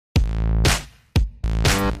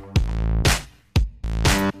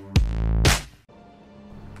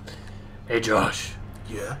Hey Josh,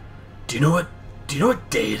 Yeah? do you know what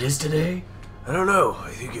day it is today? I don't know. I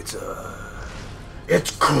think it's,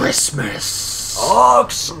 It's Christmas. Oh,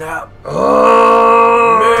 snap.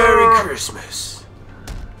 Oh, Merry Christmas.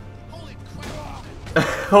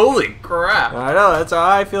 Holy crap! I know, that's how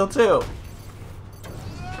I feel too.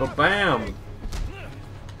 Ba-bam!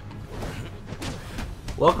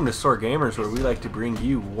 Welcome to SORGamers, where we like to bring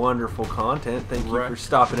you wonderful content. Thank you for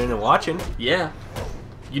stopping in and watching. Yeah.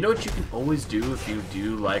 You know what you can always do if you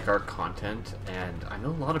do like our content, and I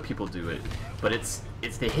know a lot of people do it, but it's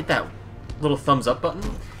they hit that little thumbs up button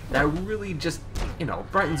that really just,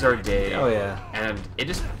 brightens our day. Oh yeah. And it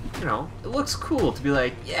just, it looks cool to be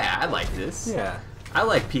like, yeah, I like this. Yeah. I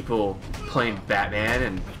like people playing Batman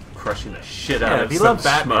and crushing the shit out Yeah, of if you some love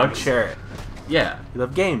Batman, schmucks. share it. Yeah. If you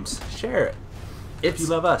love games, share it. If you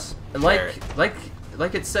love us, share it.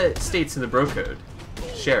 like it states in the bro code,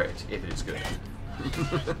 share it if it is good.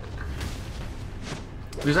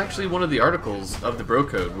 There's actually one of the articles of the bro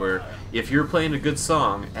code where if you're playing a good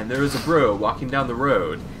song and there is a bro walking down the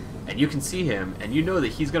road and you can see him and you know that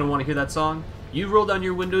he's going to want to hear that song, you roll down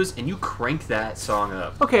your windows and you crank that song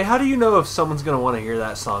up. Okay, how do you know if someone's going to want to hear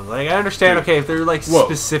that song? Like, I understand, Dude. okay, if they're like Whoa.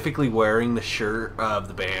 specifically wearing the shirt of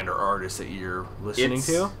the band or artist that you're listening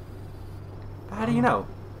to. How do you know?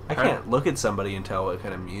 I can't look at somebody and tell what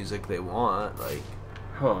kind of music they want. Like,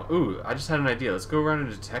 Oh, ooh, I just had an idea. Let's go around in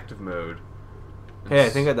detective mode. hey, I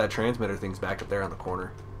think that transmitter thing's back up there on the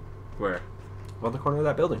corner. Where? On the corner of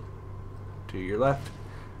that building. To your left.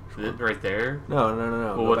 Is it right there? No.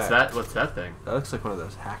 Well, Go what's back. that? What's that thing? That looks like one of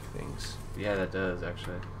those hack things. Yeah, that does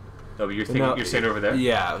actually. Oh, but you're saying over there?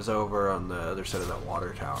 Yeah, it was over on the other side of that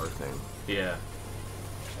water tower thing. Yeah.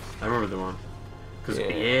 I remember the one. Yeah.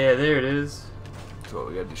 Yeah, there it is. So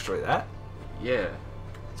we gotta destroy that? Yeah.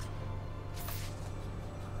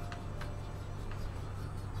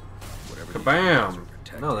 Kabam!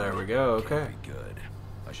 No, there we go. Okay. Good.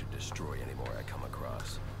 I should destroy any more I come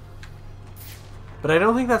across. But I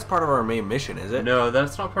don't think that's part of our main mission, is it? No,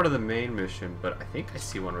 that's not part of the main mission, but I think I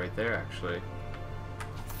see one right there, actually.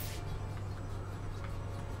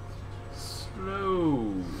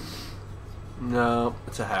 Slow. No,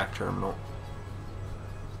 it's a hack terminal.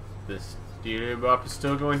 This dealer bop is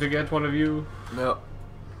still going to get one of you. No.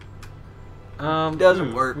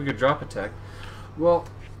 Doesn't work. We could drop a tech. Well,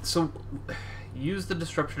 so use the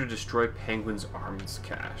disruptor to destroy Penguin's arms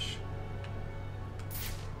cache.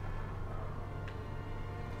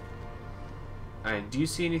 Alright, do you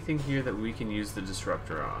see anything here that we can use the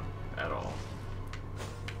disruptor on at all?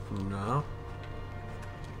 No.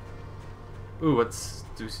 Ooh,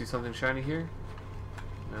 do we see something shiny here?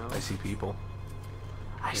 No? I see people.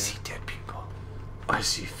 I see dead people. I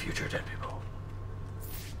see future dead people.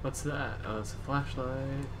 What's that? Oh, it's a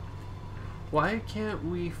flashlight. Why can't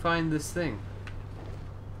we find this thing?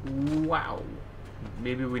 Wow.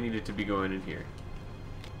 Maybe we needed to be going in here.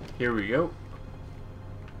 Here we go.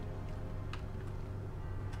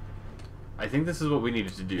 I think this is what we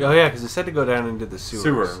needed to do. Oh yeah, because it said to go down into the sewers.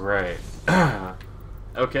 Sewer, right.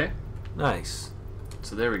 Okay. Nice.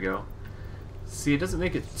 So there we go. See, it doesn't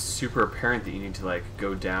make it super apparent that you need to, like,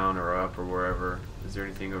 go down or up or wherever. Is there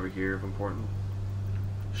anything over here of important?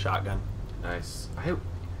 Shotgun. Nice.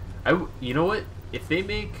 You know what? If they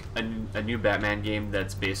make a new Batman game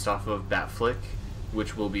that's based off of Batflick,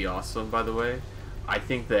 which will be awesome, by the way, I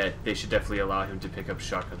think that they should definitely allow him to pick up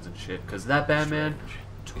shotguns and shit, because that Batman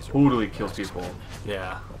totally kills people.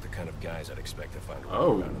 Yeah. Not the kind of guys I'd expect to find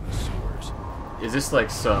Oh. around in the sewers. Is this like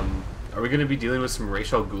some... Are we going to be dealing with some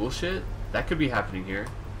racial ghoul shit? That could be happening here.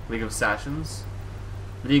 League of Assassins?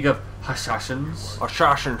 League of Assassins?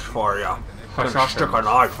 Assassins for ya. Assassins. Stick a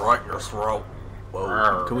knife right in your throat.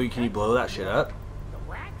 Whoa. Can you blow that shit up?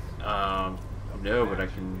 No, but I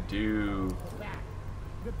can do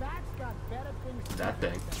that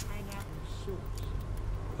thing.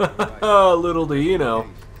 Little do you know.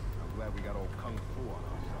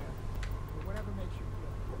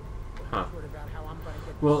 Huh.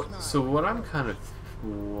 Well, so what I'm kind of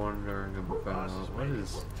wondering about, what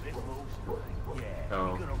is...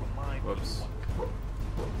 Oh, whoops.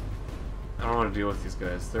 I don't want to deal with these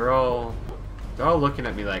guys. They're all looking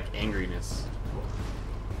at me like angriness.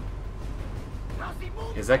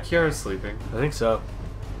 Is that Kiara sleeping? I think so.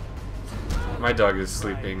 My dog is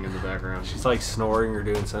sleeping in the background. She's like snoring or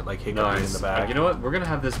doing something, like hiccuping in the back. You know what? We're gonna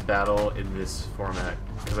have this battle in this format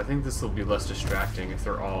because I think this will be less distracting if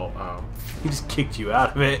they're all. He just kicked you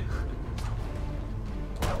out of it.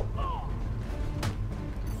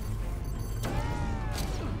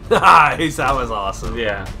 Nice, that was awesome.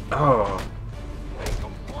 Yeah. Oh.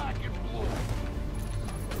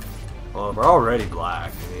 Well, we're already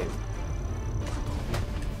black. I mean,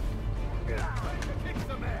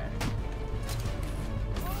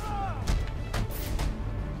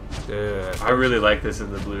 Dude, I really like this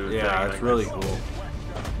in the blue. yeah, thing. it's really cool. It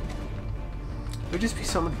would just be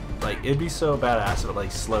something like it'd be so badass if it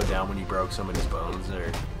like slowed down when you broke somebody's bones or.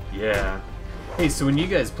 Yeah. Hey, so when you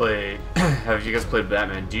guys play, have you guys played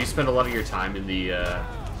Batman? Do you spend a lot of your time in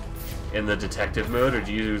the detective mode, or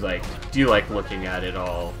do you like looking at it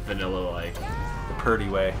all vanilla like? The purdy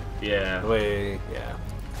way. Yeah. The way, yeah.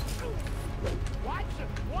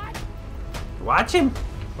 Watch him!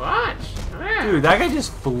 Watch. Ah. Dude, that guy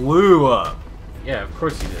just flew up. Yeah, of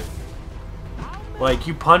course he did. Like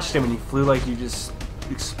you punched him and he flew like you just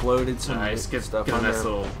exploded some Nice. Get stuff a on nice there.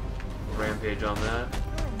 little rampage on that.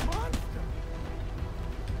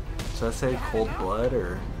 Does that say cold blood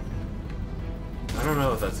or? I don't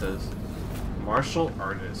know what that says. Martial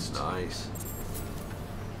artist. Nice.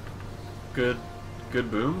 Good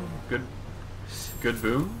boom. Good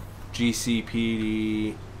boom.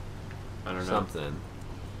 GCPD. I don't know. Something.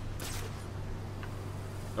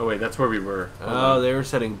 Oh wait, that's where we were. Hold Oh, on. they were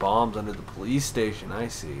setting bombs under the police station. I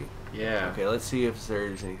see. Yeah. Okay, let's see if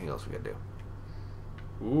there's anything else we gotta do.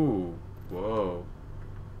 Ooh. Whoa.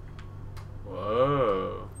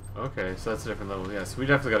 Whoa. Okay, so that's a different level. Yeah, so we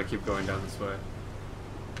definitely got to keep going down this way.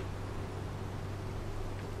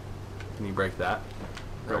 Can you break that?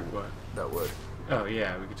 Break what? That would. Oh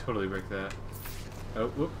yeah, we could totally break that. Oh,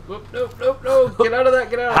 whoop, whoop, nope, nope, no! Get out of that!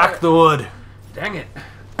 Get out of that! Hack the wood. Dang it!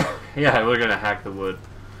 Yeah, we're gonna hack the wood.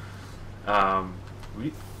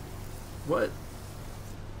 What?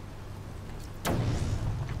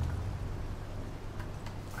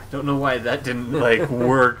 I don't know why that didn't like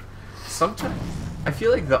work. Sometimes I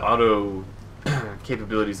feel like the auto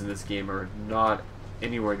capabilities in this game are not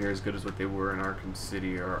anywhere near as good as what they were in Arkham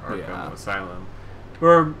City or Arkham Asylum.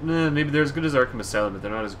 Or maybe they're as good as Arkham Asylum, but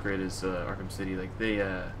they're not as great as Arkham City. Like they,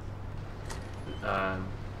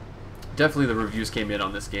 definitely the reviews came in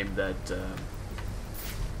on this game that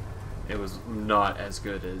it was not as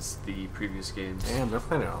good as the previous games. Damn, they're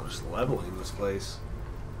planning on just leveling this place.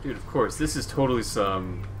 Dude, of course, this is totally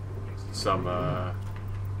some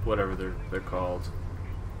whatever they're called.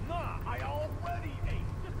 Nah, I already ate.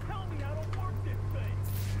 Just tell me how to work this thing.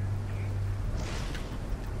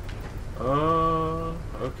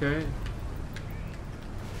 Okay.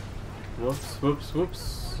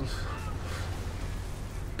 Whoops.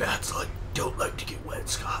 Bats don't like to get wet,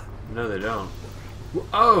 Scott. No, they don't.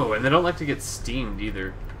 Oh, and they don't like to get steamed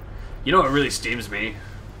either. You know what really steams me?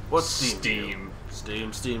 What Steam.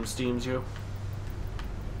 Steams you?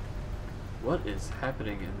 What is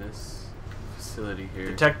happening in this facility here?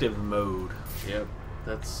 Detective mode. Yep,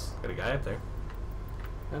 that's... Got a guy up there.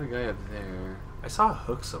 Got a guy up there. I saw a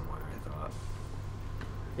hook somewhere, I thought.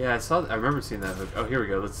 Yeah, I remember seeing that hook. Oh, here we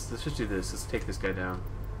go. Let's just do this. Let's take this guy down.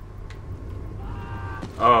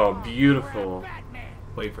 Oh, beautiful.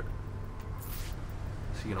 Wait for it.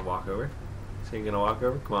 Is he gonna walk over? Is he gonna walk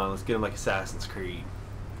over? Come on, let's get him like Assassin's Creed.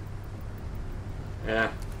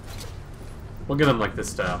 Yeah. We'll get him like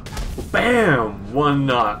this style. Bam!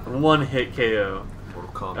 One hit KO.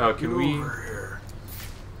 Mortal Kombat. Oh, can we... Over here.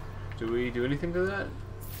 Do we do anything to that?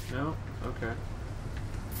 No? Okay.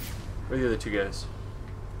 Where are the other two guys?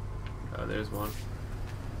 Oh, there's one.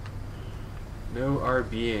 No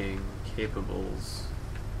RBing capables.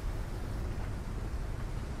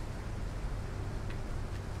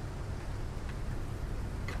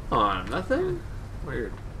 Come on, nothing?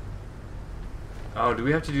 Weird. Oh, do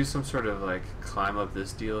we have to do some sort of like climb up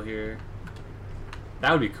this deal here?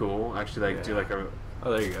 That would be cool. Actually, like do like a...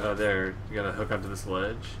 Oh, there you go. Oh, there. You gotta hook onto this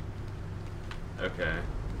ledge. Okay.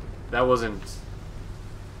 That wasn't...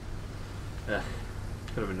 could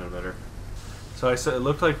have been done better. So I said it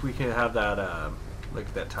looked like we can have that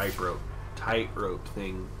like that tightrope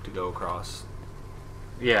thing to go across.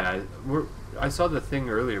 Yeah, I saw the thing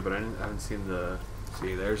earlier, but I haven't seen the...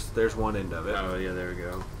 See, there's one end of it. Oh, yeah, there we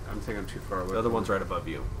go. I'm thinking I'm too far away. The other from one's it. right above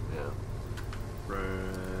you. Yeah.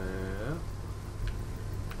 Right.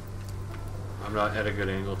 I'm not at a good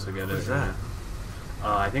angle to get it. What is that?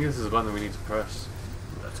 I think this is a button that we need to press.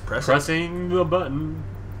 Let's press it. Pressing the button.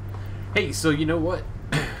 Hey, so you know what?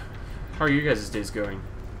 How are your guys' days going?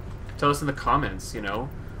 Tell us in the comments, you know?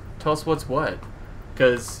 Tell us what's what.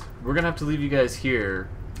 Because we're going to have to leave you guys here.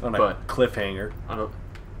 On a but cliffhanger. On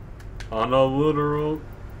a literal...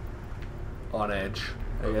 On edge.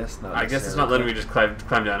 I guess not. I guess it's not letting me just climb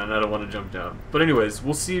down, and I don't want to jump down. But anyways,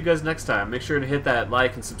 we'll see you guys next time. Make sure to hit that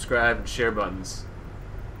like and subscribe and share buttons.